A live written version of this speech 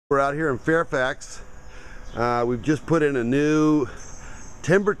We're out here in Fairfax. We've just put in a new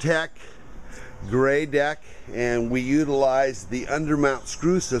TimberTech gray deck, and we utilize the undermount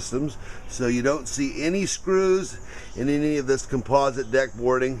screw systems, so you don't see any screws in any of this composite deck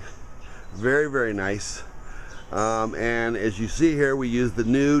boarding. Very, very nice. And as you see here, we use the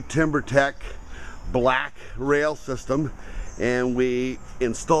new TimberTech black rail system, and we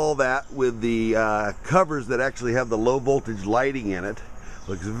install that with the covers that actually have the low voltage lighting in it.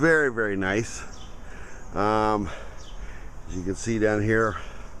 Looks very, very nice. As you can see down here,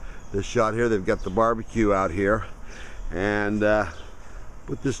 this shot here, they've got the barbecue out here, and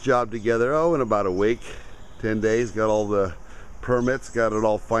put this job together in about a week, 10 days. Got all the permits, got it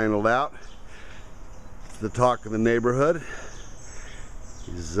all finalized out. It's the talk of the neighborhood.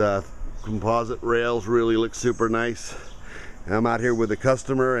 These composite rails really look super nice. I'm out here with the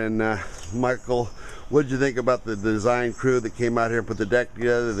customer, and Michael, what did you think about the design crew that came out here and put the deck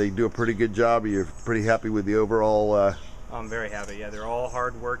together? They do a pretty good job. Are you pretty happy with the overall? I'm very happy. Yeah, they're all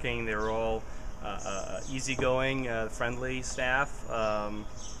hardworking. They're all easygoing, friendly staff. And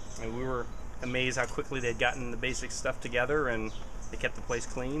we were amazed how quickly they'd gotten the basic stuff together, and they kept the place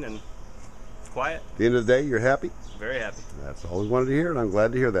clean and quiet. At the end of the day, you're happy? Very happy. That's all we wanted to hear, and I'm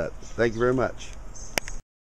glad to hear that. Thank you very much.